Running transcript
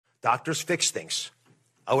Doctors fix things.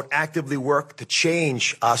 I would actively work to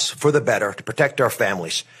change us for the better, to protect our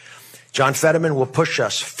families. John Fetterman will push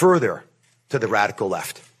us further to the radical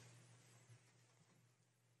left.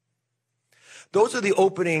 Those are the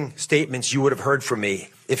opening statements you would have heard from me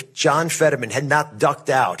if John Fetterman had not ducked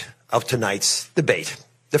out of tonight's debate.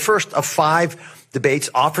 The first of 5 debates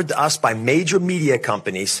offered to us by major media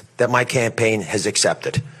companies that my campaign has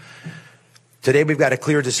accepted. Today, we've got a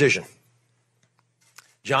clear decision.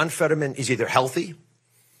 John Fetterman is either healthy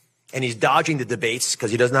and he's dodging the debates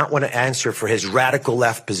because he does not want to answer for his radical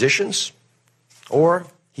left positions, or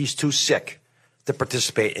he's too sick to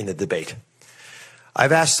participate in the debate.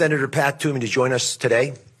 I've asked Senator Pat Toomey to join us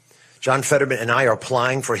today. John Fetterman and I are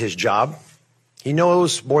applying for his job. He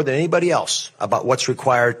knows more than anybody else about what's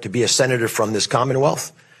required to be a senator from this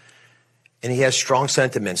Commonwealth, and he has strong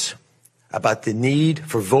sentiments about the need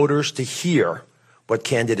for voters to hear what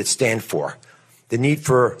candidates stand for, the need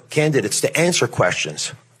for candidates to answer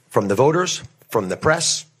questions from the voters, from the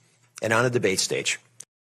press, and on the debate stage.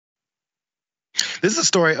 This is a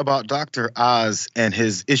story about Dr. Oz and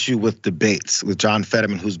his issue with debates with John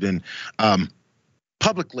Fetterman, who's been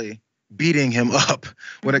publicly beating him up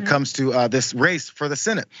when it comes to this race for the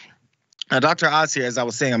Senate. Now, Dr. Oz here, as I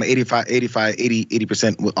was saying, I'm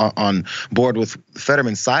 80% on board with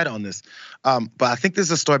Fetterman's side on this. But I think this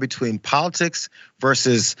is a story between politics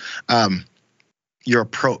versus your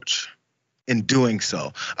approach in doing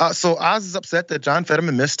so. So Oz is upset that John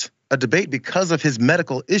Fetterman missed a debate because of his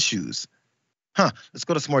medical issues. Let's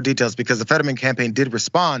go to some more details, because the Fetterman campaign did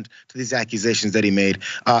respond to these accusations that he made,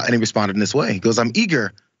 and he responded in this way. He goes, "I'm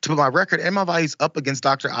eager to put my record and my values up against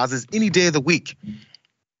Dr. Oz's any day of the week."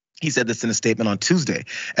 He said this in a statement on Tuesday.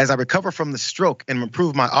 "As I recover from the stroke and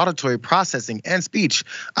improve my auditory processing and speech,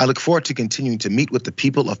 I look forward to continuing to meet with the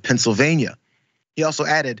people of Pennsylvania." He also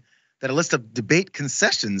added that a list of debate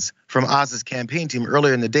concessions from Oz's campaign team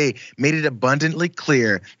earlier in the day made it abundantly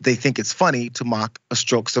clear they think it's funny to mock a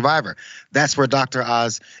stroke survivor. That's where Dr.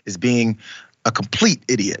 Oz is being a complete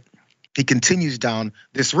idiot. He continues down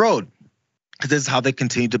this road. This is how they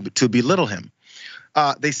continue to belittle him.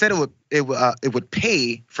 They said it would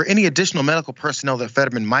pay for any additional medical personnel that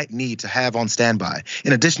Fetterman might need to have on standby,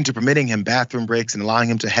 in addition to permitting him bathroom breaks and allowing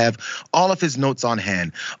him to have all of his notes on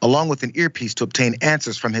hand, along with an earpiece to obtain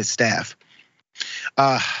answers from his staff.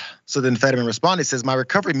 So then Fetterman responded, says, "My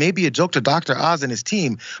recovery may be a joke to Dr. Oz and his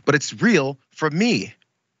team, but it's real for me."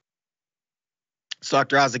 So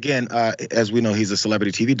Dr. Oz, again, as we know, he's a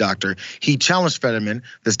celebrity TV doctor. He challenged Fetterman,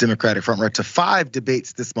 this Democratic frontrunner, to 5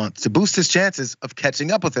 debates this month to boost his chances of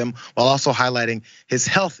catching up with him, while also highlighting his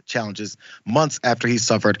health challenges months after he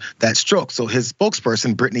suffered that stroke. So his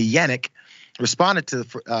spokesperson, Brittany Yannick, responded to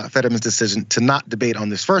Fetterman's decision to not debate on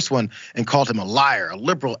this first one and called him a liar, a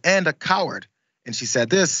liberal, and a coward. And she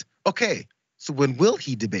said this, "Okay, so when will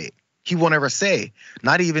he debate? He won't ever say,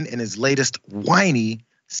 not even in his latest whiny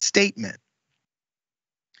statement."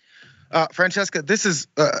 Francesca, this is,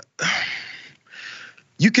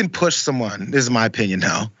 you can push someone, this is my opinion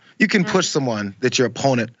now. You can push someone that your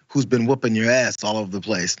opponent who's been whooping your ass all over the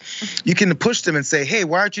place. You can push them and say, "Hey,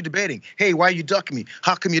 why aren't you debating? Hey, why are you ducking me?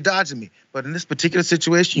 How come you're dodging me?" But in this particular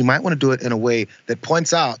situation, you might want to do it in a way that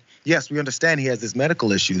points out, yes, we understand he has his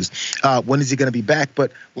medical issues. When is he gonna be back?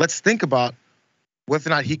 But let's think about whether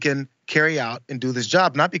or not he can carry out and do this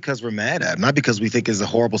job, not because we're mad at him, not because we think it's a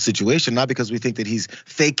horrible situation, not because we think that he's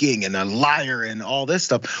faking and a liar and all this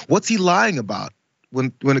stuff. What's he lying about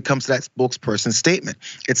when it comes to that spokesperson's statement?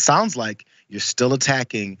 It sounds like you're still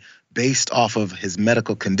attacking based off of his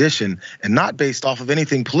medical condition and not based off of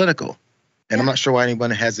anything political. And I'm not sure why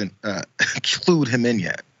anyone hasn't clued him in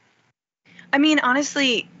yet. I mean,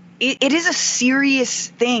 honestly, it is a serious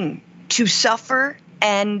thing to suffer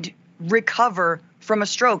and recover from a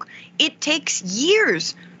stroke. It takes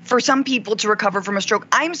years for some people to recover from a stroke.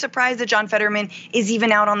 I'm surprised that John Fetterman is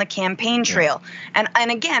even out on the campaign trail. And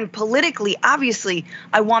again, politically, obviously,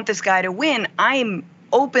 I want this guy to win. I'm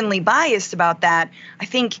openly biased about that. I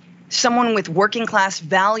think someone with working class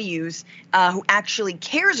values who actually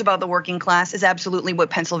cares about the working class is absolutely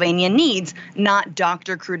what Pennsylvania needs, not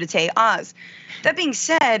Dr. Crudité Oz. That being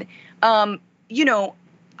said, you know,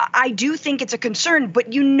 I do think it's a concern,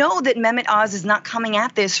 but you know that Mehmet Oz is not coming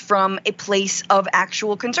at this from a place of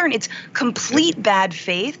actual concern. It's complete bad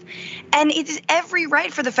faith, and it is every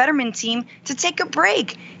right for the Fetterman team to take a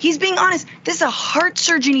break. He's being honest. This is a heart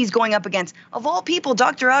surgeon he's going up against. Of all people,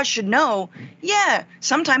 Dr. Oz should know, yeah,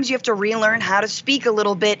 sometimes you have to relearn how to speak a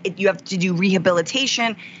little bit. You have to do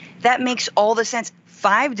rehabilitation. That makes all the sense.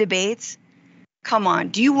 5 debates. Come on.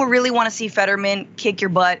 Do you really want to see Fetterman kick your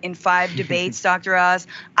butt in 5 debates, Dr. Oz?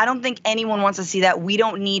 I don't think anyone wants to see that. We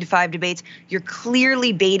don't need 5 debates. You're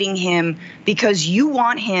clearly baiting him because you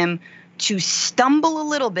want him to stumble a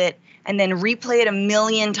little bit and then replay it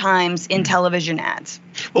 1,000,000 times in television ads.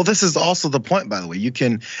 Well, this is also the point, by the way. You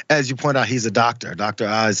can, as you point out, he's a doctor. Dr.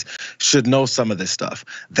 Oz should know some of this stuff.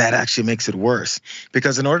 That actually makes it worse.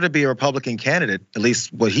 Because in order to be a Republican candidate, at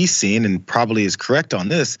least what he's seen, and probably is correct on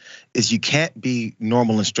this, is you can't be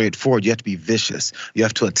normal and straightforward. You have to be vicious. You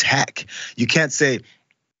have to attack. You can't say,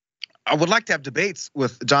 I would like to have debates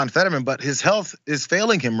with John Fetterman, but his health is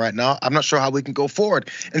failing him right now. I'm not sure how we can go forward.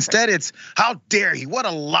 Instead, it's, how dare he? What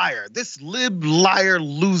a liar. This lib liar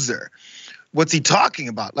loser. What's he talking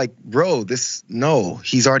about? Like, bro, no,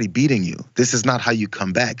 he's already beating you. This is not how you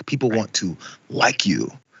come back. People want to like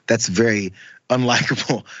you. That's very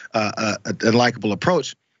unlikable, unlikable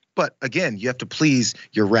approach. But again, you have to please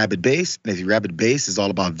your rabid base. And if your rabid base is all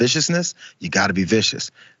about viciousness, you got to be vicious.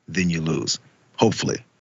 Then you lose, hopefully.